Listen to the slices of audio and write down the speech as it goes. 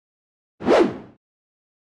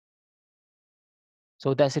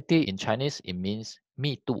So density in Chinese, it means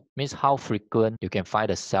密度, means how frequent you can find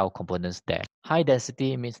the cell components there. High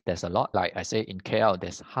density means there's a lot. Like I say in KL,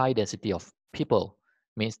 there's high density of people,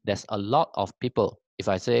 means there's a lot of people. If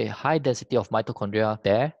I say high density of mitochondria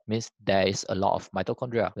there, means there is a lot of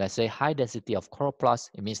mitochondria. When I say high density of chloroplast,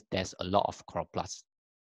 it means there's a lot of chloroplast.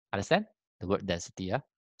 Understand the word density? Yeah.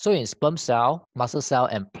 So in sperm cell, muscle cell,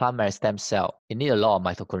 and plant meristem cell, it need a lot of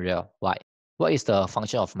mitochondria. Why? What is the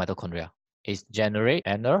function of mitochondria? It's generate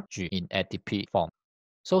energy in ATP form.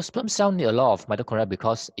 So sperm cell need a lot of mitochondria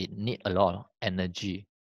because it need a lot of energy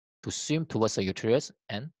to swim towards the uterus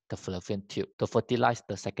and the fallopian tube to fertilize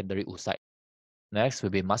the secondary oocyte. Next will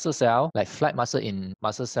be muscle cell, like flight muscle in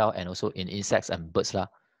muscle cell and also in insects and birds lah.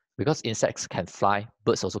 Because insects can fly,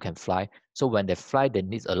 birds also can fly. So when they fly, they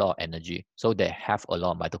need a lot of energy. So they have a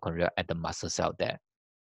lot of mitochondria at the muscle cell there.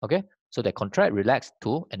 Okay, so they contract, relax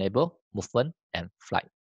to enable movement and flight.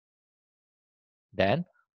 Then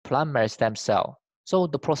plant meristem cell. So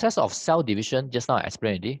the process of cell division, just now I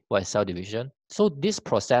explained already what is cell division. So this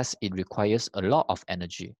process, it requires a lot of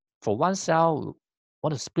energy. For one cell,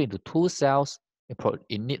 want to split into two cells,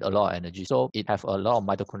 it need a lot of energy. So it have a lot of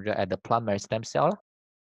mitochondria at the plant meristem cell.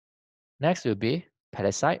 Next will be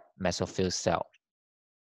pelagocyte mesophyll cell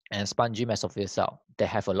and spongy mesophyll cell. They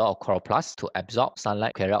have a lot of chloroplasts to absorb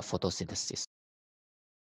sunlight, carry out photosynthesis.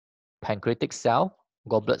 Pancreatic cell,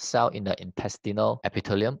 goblet cell in the intestinal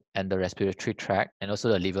epithelium and the respiratory tract, and also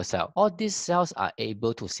the liver cell. All these cells are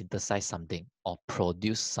able to synthesize something or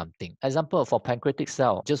produce something. Example for pancreatic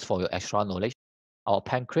cell, just for your extra knowledge, our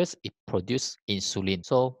pancreas, it produces insulin.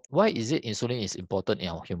 So why is it insulin is important in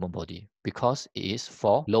our human body? Because it is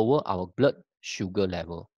for lower our blood sugar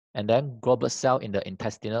level. And then goblet cell in the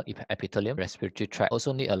intestinal epithelium, respiratory tract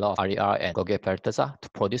also need a lot of RER and Golgi apparatus to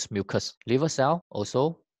produce mucus. Liver cell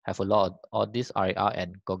also have a lot of all these RER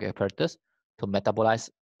and Golgi apparatus to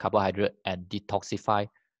metabolize carbohydrate and detoxify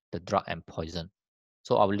the drug and poison.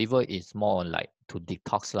 So our liver is more on like to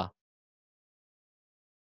detox lah.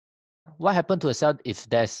 What happens to a cell if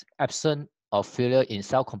there's absence of failure in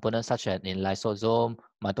cell components such as in lysosome,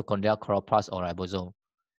 mitochondria, chloroplast, or ribosome?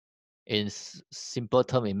 In simple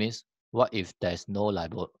term, it means what if there's no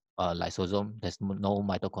lysosome, there's no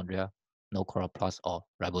mitochondria, no chloroplast or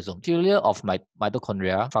ribosome. Failure of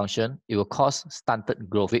mitochondria function, it will cause stunted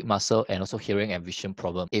growth, weak muscle, and also hearing and vision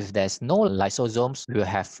problem. If there's no lysosomes, we will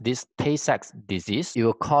have this Tay-Sachs disease. It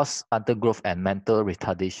will cause stunted growth and mental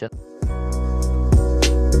retardation.